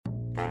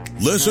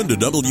Listen to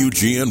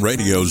WGN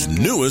Radio's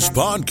newest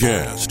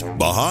podcast,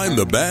 Behind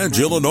the Badge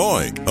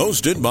Illinois,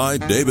 hosted by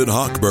David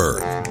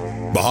Hochberg.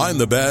 Behind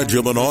the Badge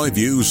Illinois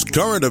views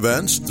current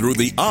events through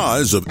the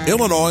eyes of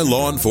Illinois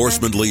law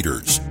enforcement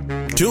leaders.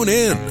 Tune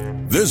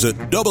in. Visit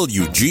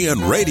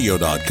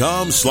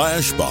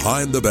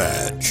WGNRadio.com/Behind the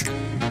Badge.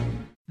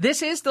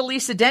 This is the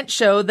Lisa Dent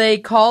Show. They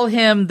call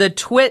him the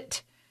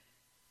Twit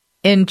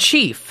in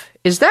Chief.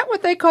 Is that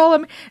what they call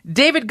him?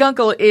 David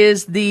Gunkel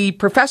is the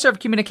professor of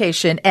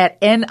communication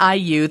at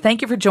NIU.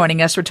 Thank you for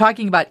joining us. We're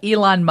talking about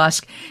Elon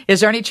Musk. Is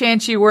there any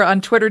chance you were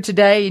on Twitter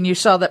today and you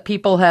saw that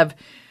people have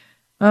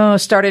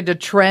started a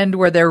trend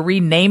where they're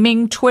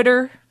renaming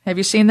Twitter? Have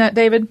you seen that,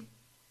 David?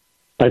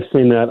 I've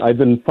seen that. I've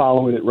been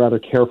following it rather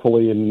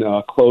carefully and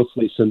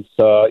closely since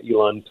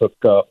Elon took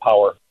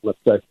power, let's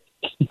say.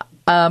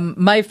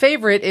 My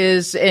favorite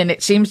is, and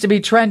it seems to be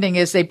trending,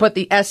 is they put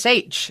the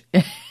SH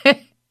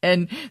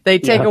and they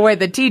take away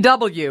the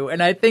TW.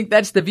 And I think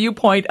that's the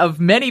viewpoint of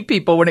many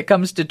people when it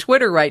comes to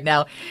Twitter right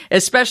now,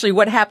 especially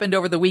what happened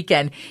over the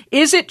weekend.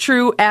 Is it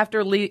true after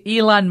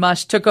Elon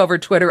Musk took over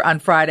Twitter on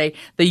Friday,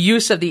 the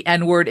use of the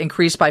N-word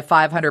increased by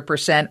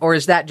 500%, or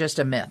is that just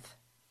a myth?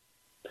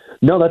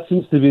 No, that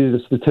seems to be the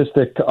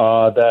statistic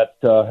that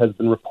has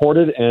been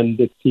reported, and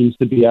it seems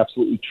to be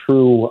absolutely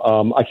true.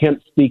 I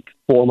can't speak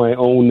for my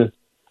own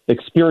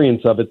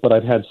experience of it, but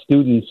I've had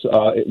students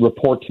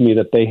report to me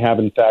that they have,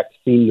 in fact,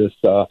 seen this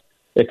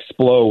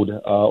explode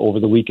over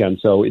the weekend.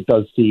 So it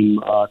does seem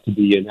to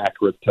be an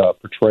accurate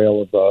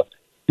portrayal of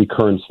the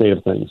current state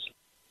of things.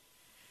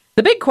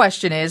 The big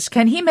question is,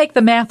 can he make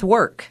the math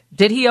work?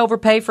 Did he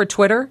overpay for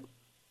Twitter?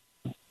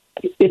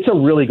 It's a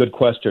really good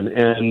question.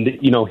 And,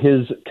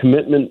 his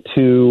commitment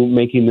to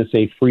making this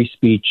a free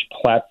speech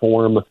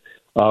platform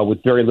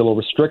with very little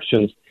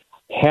restrictions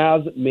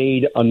has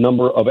made a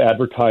number of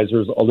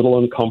advertisers a little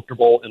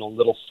uncomfortable and a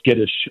little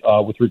skittish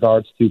with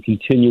regards to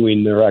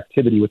continuing their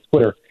activity with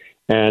Twitter.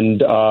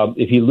 And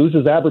if he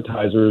loses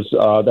advertisers,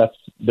 that's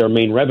their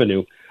main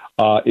revenue.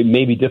 It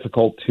may be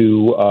difficult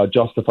to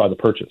justify the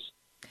purchase.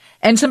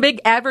 And some big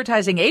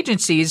advertising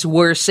agencies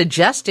were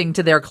suggesting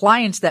to their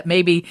clients that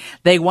maybe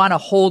they want to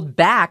hold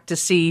back to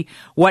see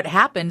what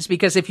happens,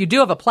 because if you do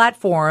have a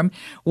platform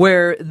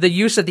where the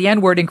use of the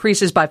N-word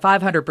increases by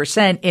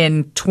 500%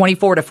 in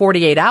 24 to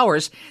 48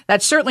 hours,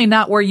 that's certainly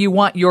not where you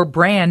want your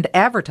brand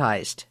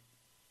advertised.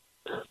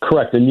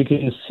 Correct. And you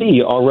can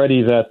see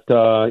already that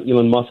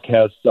Elon Musk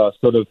has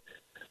sort of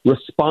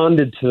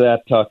responded to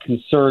that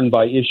concern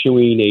by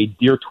issuing a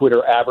Dear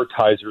Twitter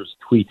Advertisers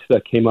tweet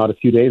that came out a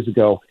few days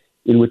ago,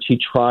 in which he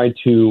tried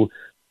to,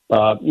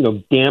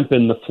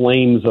 dampen the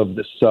flames of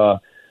this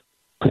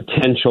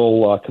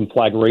potential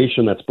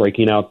conflagration that's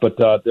breaking out. But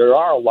there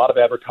are a lot of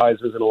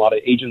advertisers and a lot of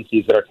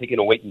agencies that are taking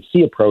a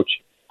wait-and-see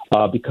approach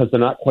because they're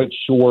not quite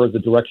sure the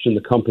direction the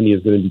company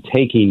is going to be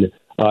taking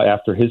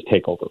after his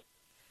takeover.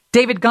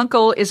 David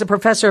Gunkel is a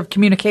professor of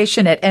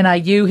communication at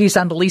NIU. He's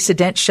on the Lisa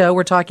Dent Show.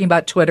 We're talking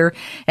about Twitter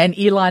and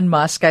Elon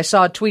Musk. I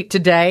saw a tweet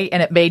today,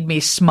 and it made me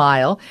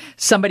smile.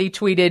 Somebody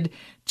tweeted,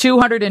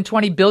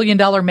 $220 billion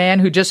man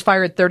who just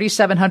fired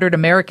 3,700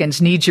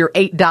 Americans needs your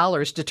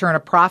 $8 to turn a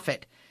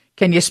profit.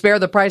 Can you spare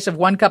the price of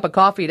one cup of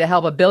coffee to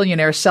help a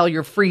billionaire sell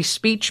your free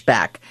speech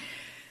back?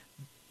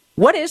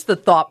 What is the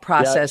thought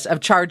process of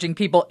charging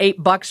people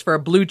 $8 for a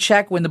blue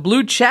check when the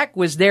blue check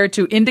was there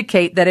to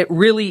indicate that it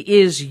really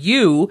is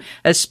you,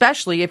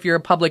 especially if you're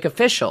a public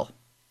official?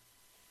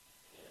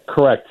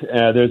 Correct.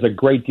 There's a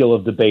great deal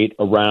of debate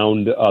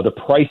around the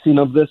pricing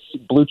of this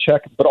blue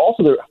check, but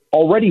also there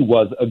already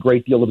was a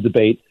great deal of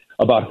debate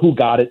about who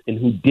got it and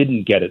who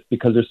didn't get it,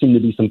 because there seemed to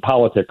be some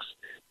politics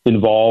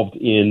involved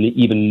in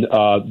even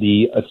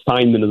the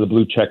assignment of the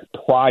blue check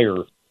prior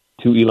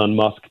to Elon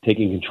Musk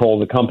taking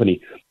control of the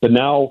company. But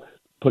now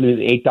putting an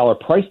 $8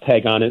 price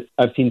tag on it,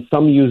 I've seen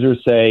some users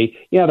say,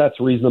 yeah, that's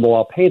reasonable,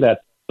 I'll pay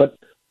that. But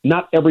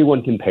not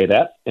everyone can pay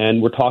that.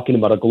 And we're talking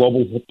about a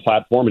global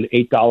platform, and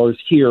 $8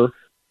 here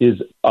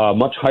is a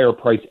much higher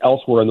price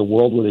elsewhere in the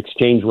world where the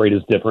exchange rate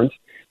is different.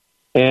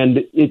 And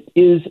it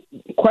is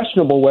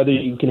questionable whether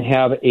you can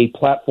have a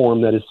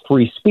platform that is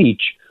free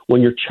speech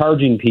when you're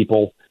charging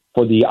people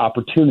for the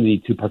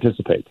opportunity to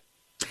participate.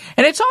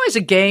 And it's always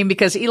a game,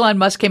 because Elon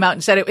Musk came out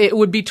and said it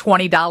would be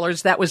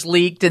 $20. That was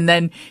leaked. And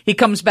then he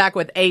comes back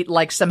with $8,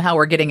 like somehow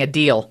we're getting a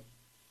deal.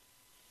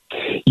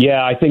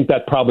 Yeah, I think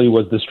that probably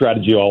was the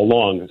strategy all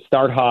along.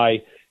 Start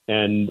high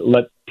and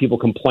let people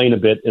complain a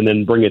bit, and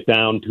then bring it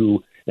down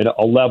to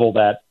a level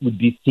that would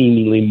be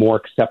seemingly more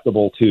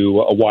acceptable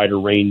to a wider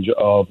range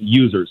of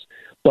users.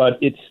 But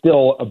it's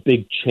still a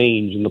big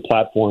change in the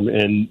platform,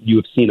 and you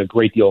have seen a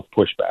great deal of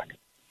pushback.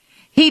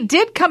 He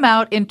did come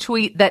out and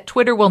tweet that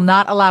Twitter will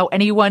not allow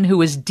anyone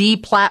who is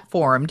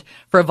deplatformed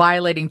for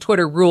violating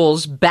Twitter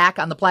rules back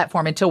on the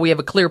platform until we have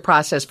a clear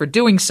process for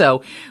doing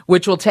so,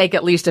 which will take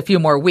at least a few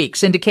more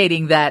weeks,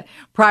 indicating that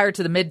prior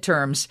to the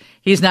midterms,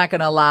 he's not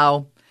going to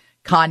allow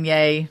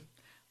Kanye,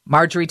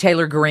 Marjorie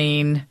Taylor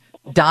Greene,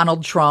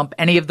 Donald Trump,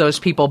 any of those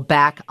people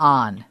back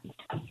on.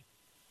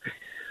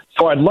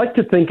 So I'd like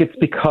to think it's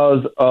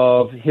because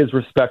of his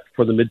respect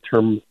for the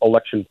midterm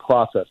election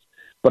process.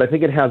 But I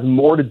think it has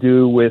more to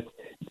do with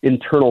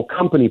internal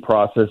company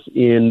process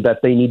in that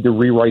they need to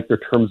rewrite their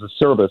terms of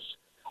service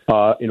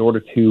in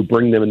order to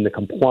bring them into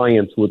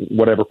compliance with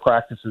whatever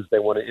practices they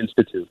want to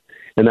institute.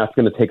 And that's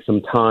going to take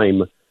some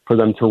time for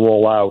them to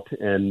roll out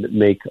and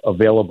make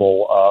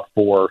available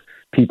for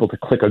people to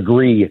click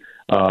agree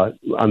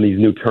on these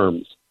new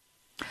terms.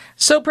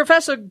 So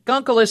Professor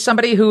Gunkel is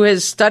somebody who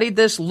has studied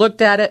this,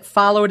 looked at it,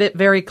 followed it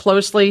very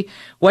closely.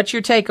 What's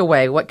your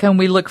takeaway? What can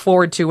we look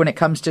forward to when it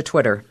comes to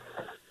Twitter?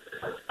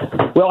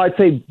 Well, I'd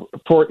say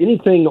for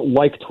anything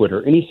like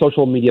Twitter, any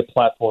social media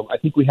platform, I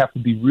think we have to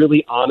be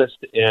really honest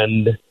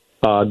and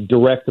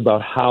direct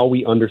about how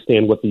we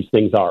understand what these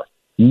things are.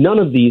 None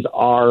of these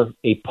are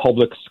a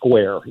public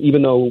square,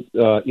 even though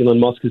Elon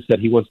Musk has said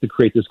he wants to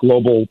create this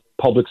global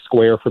public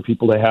square for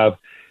people to have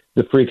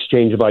the free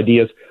exchange of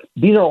ideas.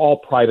 These are all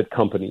private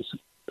companies.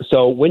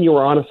 So when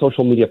you're on a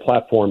social media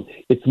platform,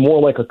 it's more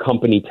like a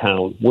company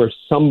town where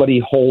somebody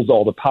holds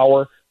all the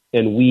power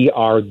and we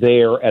are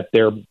there at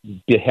their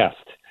behest.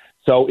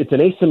 So it's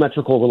an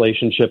asymmetrical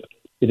relationship.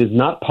 It is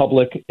not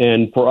public.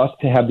 And for us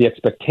to have the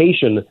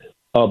expectation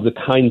of the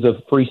kinds of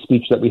free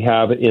speech that we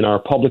have in our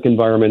public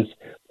environments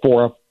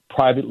for a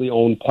privately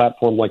owned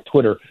platform like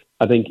Twitter,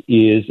 I think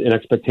is an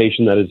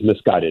expectation that is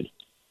misguided.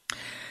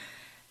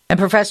 And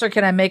Professor,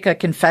 can I make a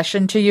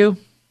confession to you?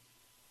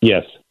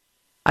 Yes.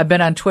 I've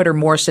been on Twitter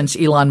more since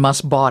Elon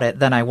Musk bought it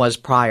than I was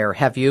prior.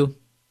 Have you?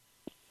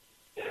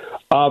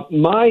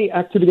 My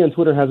activity on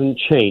Twitter hasn't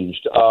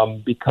changed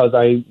because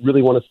I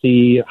really want to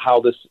see how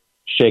this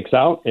shakes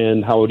out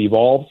and how it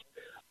evolves.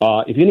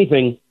 If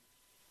anything,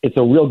 it's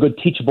a real good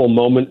teachable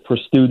moment for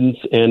students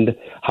and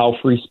how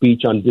free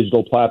speech on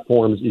digital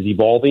platforms is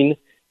evolving.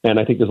 And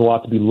I think there's a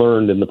lot to be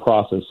learned in the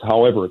process,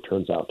 however it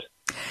turns out.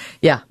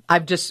 Yeah,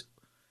 I've just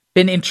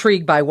been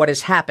intrigued by what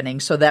is happening,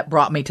 so that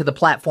brought me to the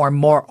platform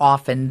more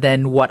often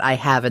than what I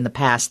have in the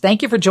past.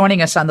 Thank you for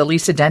joining us on the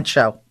Lisa Dent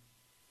Show.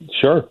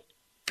 Sure.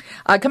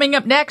 Coming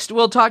up next,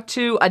 we'll talk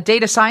to a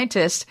data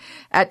scientist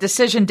at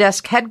Decision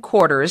Desk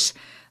headquarters.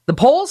 The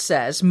poll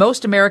says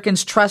most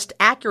Americans trust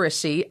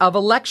accuracy of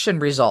election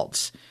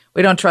results.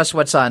 We don't trust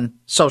what's on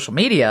social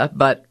media,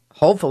 but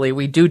hopefully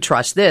we do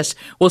trust this.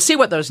 We'll see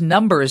what those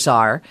numbers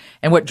are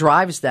and what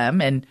drives them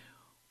and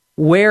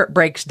where it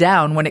breaks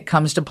down when it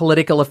comes to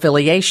political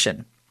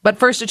affiliation. But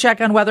first, a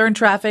check on weather and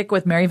traffic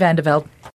with Mary Vandeveld.